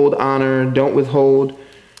withhold honor. Don't withhold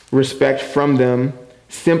respect from them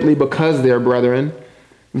simply because they're brethren.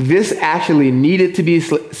 This actually needed to be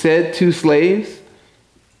said to slaves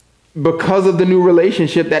because of the new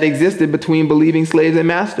relationship that existed between believing slaves and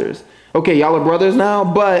masters. Okay, y'all are brothers now,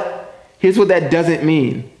 but here's what that doesn't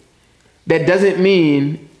mean. That doesn't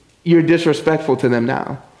mean you're disrespectful to them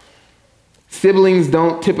now. Siblings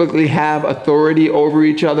don't typically have authority over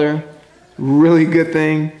each other. Really good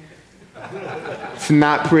thing. It's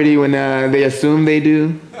not pretty when they assume they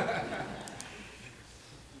do.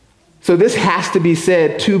 So this has to be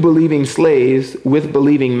said to believing slaves with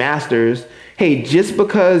believing masters. Hey, just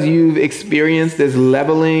because you've experienced this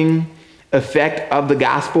leveling effect of the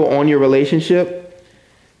gospel on your relationship,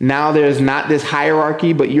 now there's not this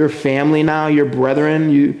hierarchy, but you're family now, you're brethren.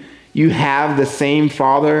 You have the same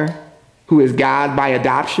Father who is God by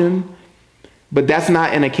adoption, but that's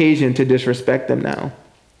not an occasion to disrespect them now.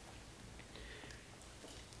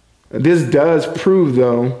 This does prove,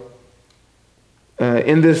 though,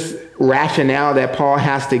 in this rationale that Paul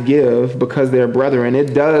has to give because they're brethren,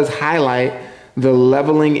 it does highlight the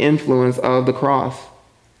leveling influence of the cross,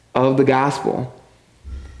 of the gospel.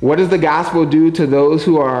 What does the gospel do to those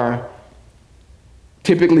who are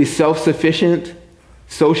typically self-sufficient,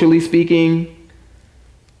 socially speaking?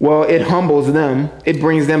 Well, it humbles them. It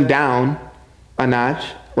brings them down a notch,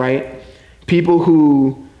 right? People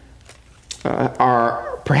who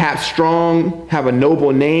are perhaps strong, have a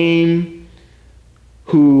noble name,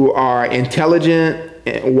 who are intelligent,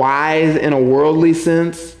 wise in a worldly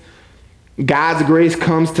sense, God's grace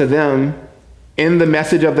comes to them in the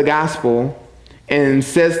message of the gospel and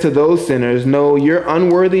says to those sinners, no, you're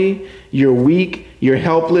unworthy, you're weak, you're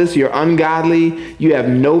helpless, you're ungodly, you have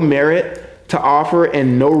no merit to offer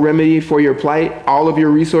and no remedy for your plight. All of your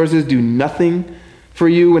resources do nothing for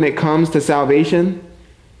you when it comes to salvation.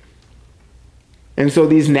 And so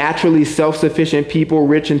these naturally self-sufficient people,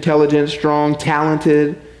 rich, intelligent, strong,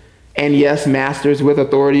 talented, and yes, masters with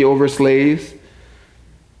authority over slaves,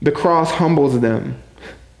 the cross humbles them.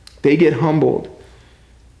 They get humbled.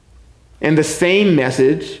 And the same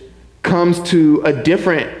message comes to a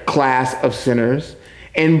different class of sinners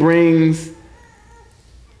and brings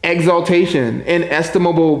exaltation,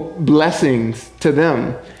 inestimable blessings to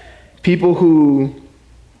them. People who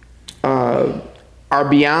are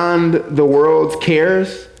beyond the world's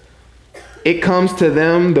cares. It comes to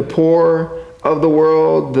them, the poor of the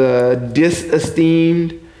world, the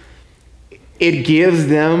disesteemed. It gives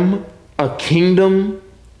them a kingdom.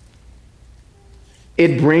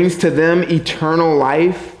 It brings to them eternal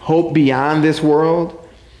life, hope beyond this world.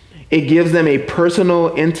 It gives them a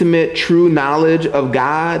personal, intimate, true knowledge of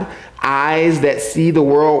God, eyes that see the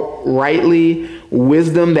world rightly,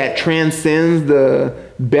 wisdom that transcends the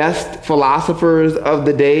best philosophers of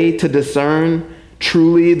the day to discern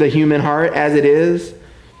truly the human heart as it is,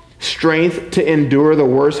 strength to endure the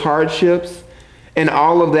worst hardships, and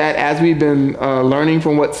all of that, as we've been learning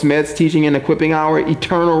from what Smed's teaching in Equipping Hour,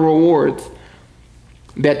 eternal rewards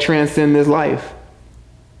that transcend this life.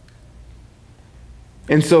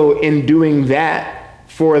 And so in doing that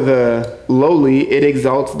for the lowly, it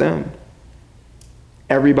exalts them.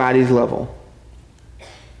 Everybody's level.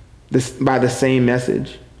 By the same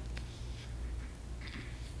message.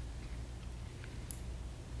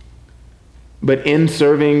 But in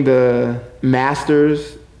serving the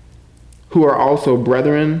masters who are also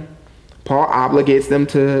brethren, Paul obligates them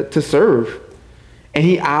to serve. And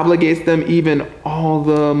he obligates them even all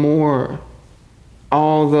the more.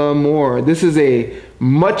 All the more. This is a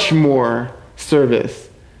much more service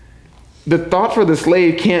The thought for the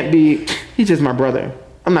slave can't be, he's just my brother.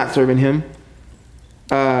 I'm not serving him.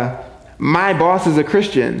 My boss is a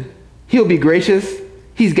Christian. He'll be gracious.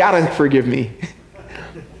 He's got to forgive me.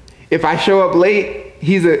 If I show up late,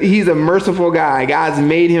 he's a merciful guy. God's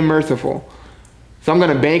made him merciful. So I'm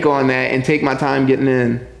going to bank on that and take my time getting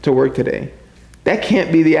in to work today. That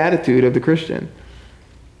can't be the attitude of the Christian.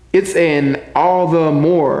 It's an all the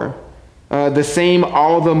more, the same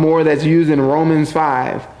all the more that's used in Romans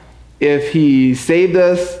 5. If he saved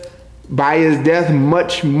us by his death,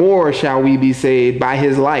 much more shall we be saved by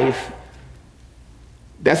his life.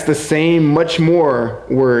 That's the same much more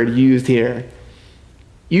word used here.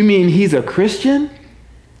 You mean he's a Christian?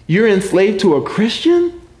 You're enslaved to a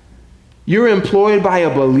Christian? You're employed by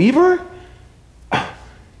a believer?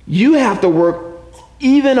 You have to work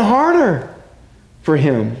even harder for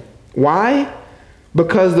him. Why?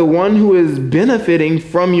 Because the one who is benefiting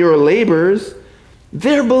from your labors,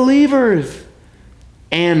 they're believers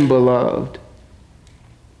and beloved.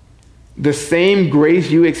 The same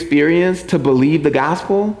grace you experience to believe the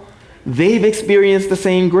gospel, they've experienced the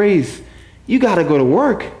same grace. You got to go to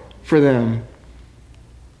work for them.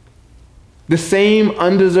 The same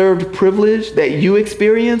undeserved privilege that you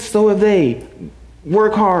experience, so have they.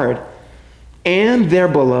 Work hard. And they're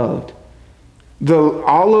beloved.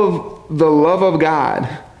 All of the love of God,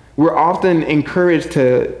 we're often encouraged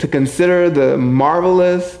to consider the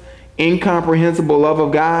marvelous, incomprehensible love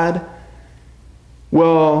of God.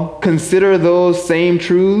 Well, consider those same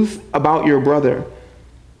truths about your brother.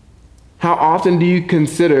 How often do you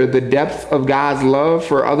consider the depths of God's love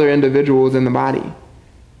for other individuals in the body?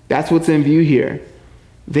 That's what's in view here.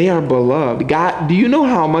 They are beloved. God, do you know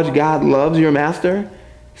how much God loves your master?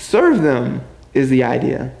 Serve them is the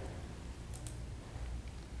idea.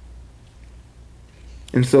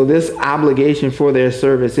 And so this obligation for their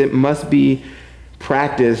service, it must be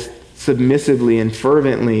practiced submissively and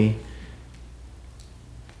fervently.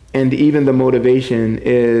 And even the motivation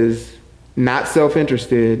is not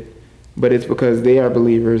self-interested, but it's because they are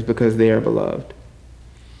believers, because they are beloved.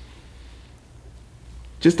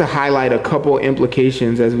 Just to highlight a couple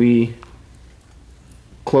implications as we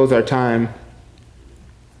close our time.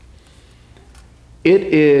 It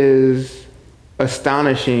is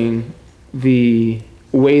astonishing the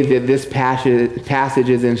way that this passage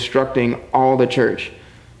is instructing all the church.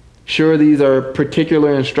 Sure, these are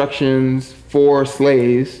particular instructions for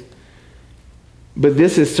slaves, but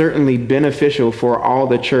this is certainly beneficial for all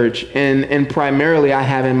the church. And primarily, I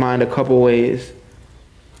have in mind a couple ways.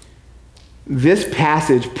 This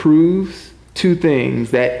passage proves two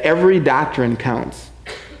things: that every doctrine counts.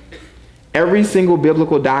 Every single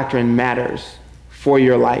biblical doctrine matters for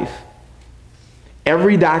your life.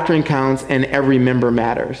 Every doctrine counts and every member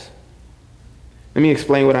matters. Let me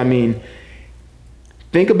explain what I mean.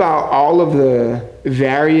 Think about all of the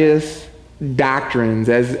various doctrines,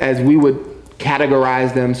 as we would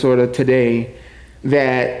categorize them sort of today,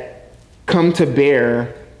 that come to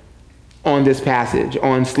bear on this passage,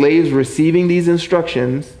 on slaves receiving these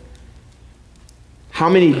instructions. How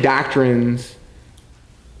many doctrines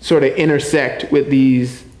sort of intersect with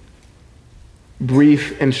these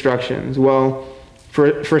brief instructions? Well,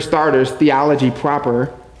 for starters, theology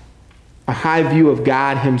proper, a high view of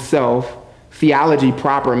God himself. Theology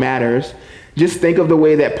proper matters. Just think of the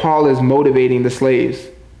way that Paul is motivating the slaves.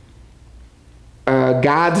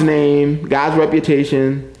 God's name, God's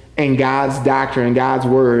reputation, and God's doctrine, God's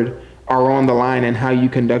word are on the line in how you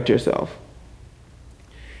conduct yourself.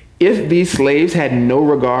 If these slaves had no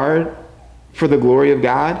regard for the glory of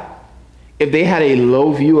God, if they had a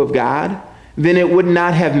low view of God, then it would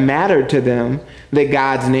not have mattered to them that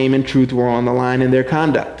God's name and truth were on the line in their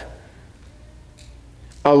conduct.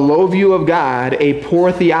 A low view of God, a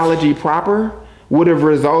poor theology proper, would have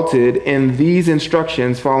resulted in these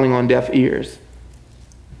instructions falling on deaf ears.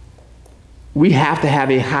 We have to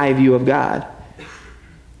have a high view of God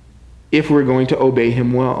if we're going to obey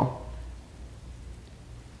him well.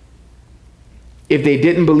 If they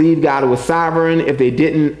didn't believe God was sovereign, if they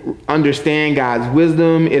didn't understand God's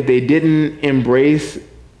wisdom, if they didn't embrace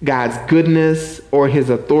God's goodness or his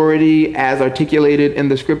authority as articulated in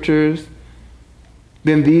the scriptures,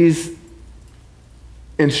 then these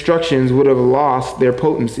instructions would have lost their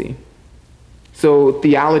potency. So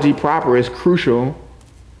theology proper is crucial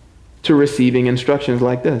to receiving instructions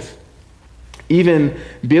like this. Even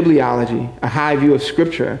bibliology, a high view of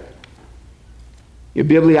scripture. Your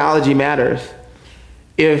bibliology matters.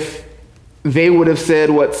 If they would have said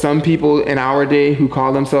what some people in our day who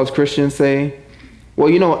call themselves Christians say, well,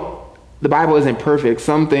 you know, the Bible isn't perfect.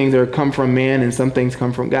 Some things come from man and some things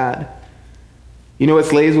come from God. You know what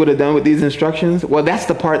slaves would have done with these instructions? Well, that's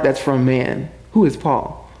the part that's from man. Who is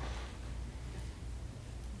Paul?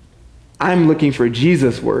 I'm looking for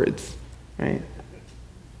Jesus' words, right?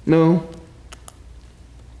 No.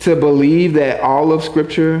 To believe that all of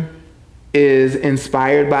Scripture is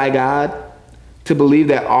inspired by God, to believe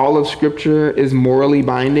that all of Scripture is morally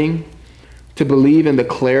binding, to believe in the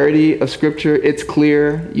clarity of Scripture, it's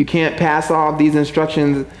clear. You can't pass off these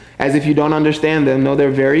instructions as if you don't understand them. No,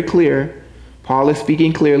 they're very clear. Paul is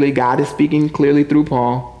speaking clearly. God is speaking clearly through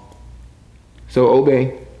Paul. So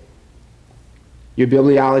obey. Your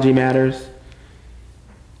bibliology matters.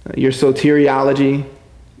 Your soteriology,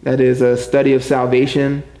 that is a study of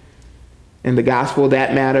salvation and the gospel,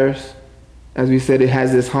 that matters. As we said, it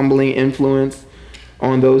has this humbling influence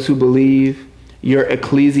on those who believe. Your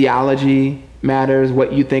ecclesiology matters,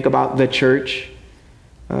 what you think about the church.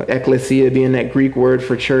 Ecclesia being that Greek word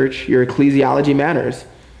for church. Your ecclesiology matters.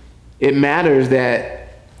 It matters that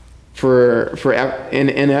in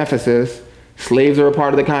Ephesus, slaves are a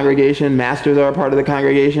part of the congregation, masters are a part of the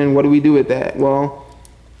congregation. What do we do with that? Well,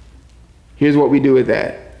 here's what we do with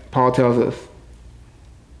that. Paul tells us.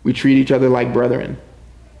 We treat each other like brethren.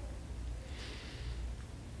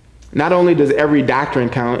 Not only does every doctrine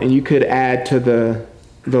count, and you could add to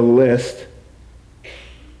the list,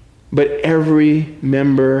 but every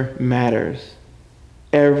member matters.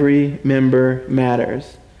 Every member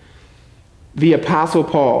matters. The Apostle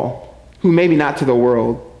Paul, who maybe not to the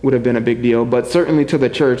world would have been a big deal, but certainly to the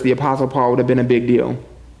church, the Apostle Paul would have been a big deal.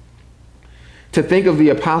 To think of the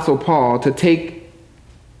Apostle Paul, to take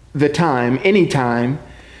the time, any time,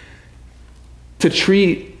 to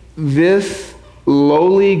treat this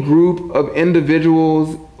lowly group of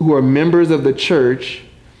individuals who are members of the church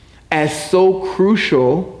as so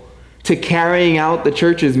crucial to carrying out the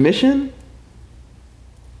church's mission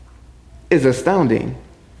is astounding.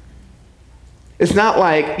 It's not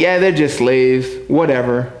like, yeah, they're just slaves,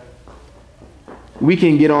 whatever. We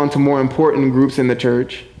can get on to more important groups in the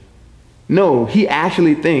church. No, he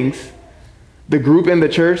actually thinks the group in the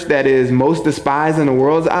church that is most despised in the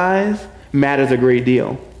world's eyes matters a great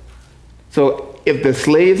deal. So if the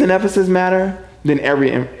slaves in Ephesus matter, then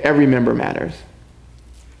every member matters.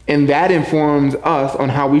 And that informs us on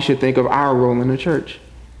how we should think of our role in the church.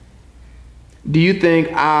 Do you think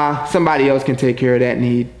somebody else can take care of that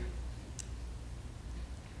need?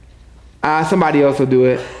 Somebody else will do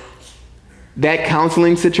it. That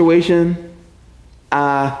counseling situation,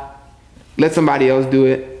 let somebody else do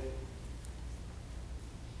it.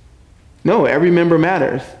 No, every member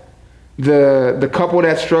matters. The couple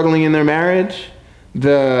that's struggling in their marriage,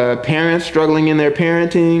 the parents struggling in their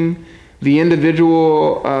parenting, the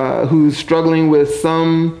individual who's struggling with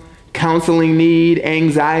some counseling need,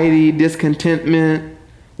 anxiety, discontentment,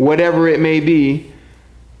 whatever it may be,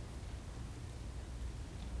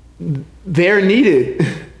 they're needed.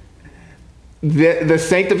 The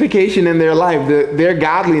sanctification in their life, their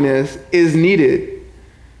godliness is needed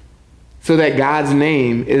so that God's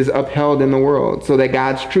name is upheld in the world, so that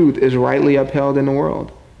God's truth is rightly upheld in the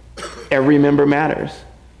world. Every member matters.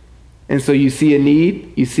 And so you see a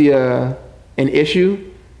need, you see an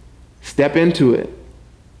issue, step into it.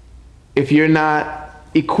 If you're not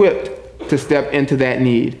equipped to step into that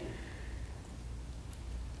need,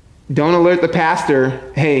 don't alert the pastor,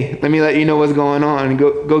 hey, let me let you know what's going on,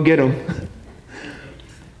 go get him.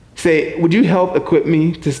 Say, would you help equip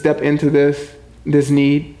me to step into this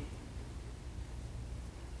need?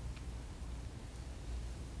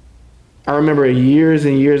 I remember years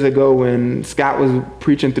and years ago when Scott was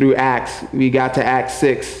preaching through Acts, we got to Acts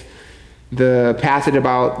 6, the passage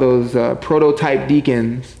about those prototype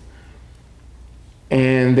deacons.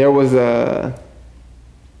 And there was a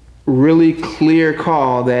really clear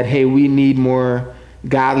call that, hey, we need more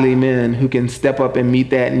godly men who can step up and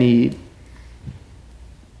meet that need.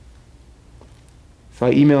 So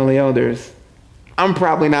I emailed the elders. I'm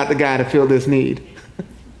probably not the guy to fill this need,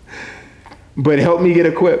 but help me get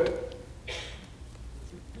equipped.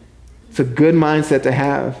 It's a good mindset to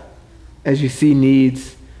have as you see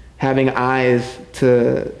needs, having eyes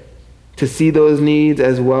to see those needs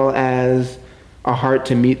as well as a heart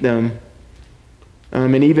to meet them.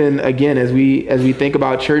 And even, again, as we think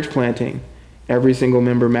about church planting, every single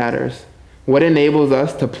member matters. What enables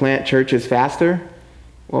us to plant churches faster?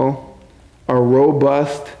 Well, a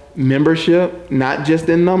robust membership, not just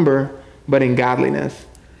in number, but in godliness.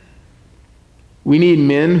 We need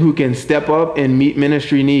men who can step up and meet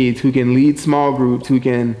ministry needs, who can lead small groups, who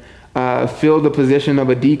can fill the position of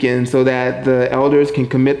a deacon so that the elders can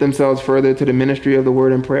commit themselves further to the ministry of the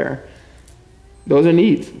word and prayer. Those are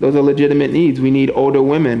needs. Those are legitimate needs. We need older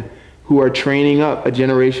women who are training up a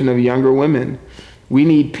generation of younger women We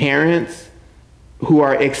need parents who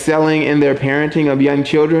are excelling in their parenting of young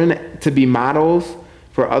children to be models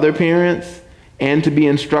for other parents and to be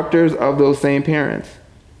instructors of those same parents.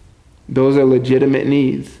 Those are legitimate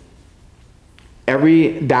needs.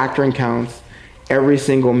 Every doctrine counts. Every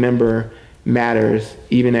single member matters,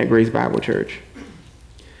 even at Grace Bible Church.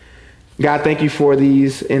 God, thank you for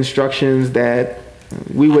these instructions that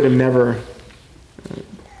we would have never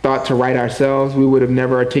thought to write ourselves. We would have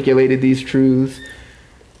never articulated these truths,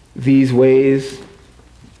 these ways.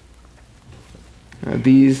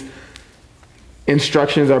 These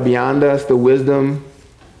instructions are beyond us. The wisdom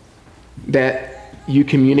that you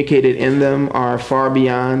communicated in them are far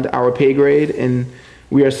beyond our pay grade, and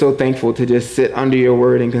we are so thankful to just sit under your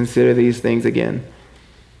word and consider these things again.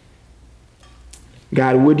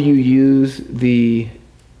 God, would you use the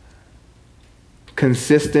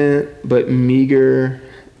consistent but meager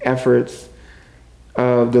efforts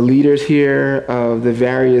of the leaders here, of the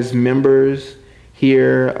various members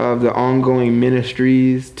here, of the ongoing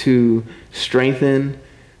ministries to strengthen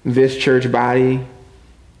this church body,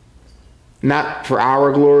 not for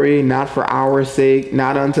our glory, not for our sake,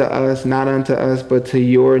 not unto us, but to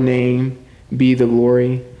your name be the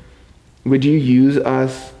glory. Would you use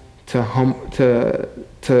us to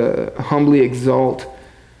humbly exalt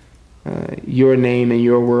your name and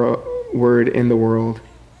your word in the world?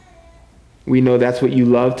 We know that's what you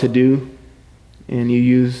love to do, and you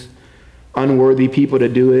use unworthy people to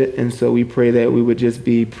do it, and so we pray that we would just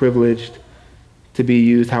be privileged to be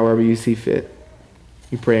used however you see fit.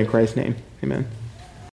 We pray in Christ's name. Amen.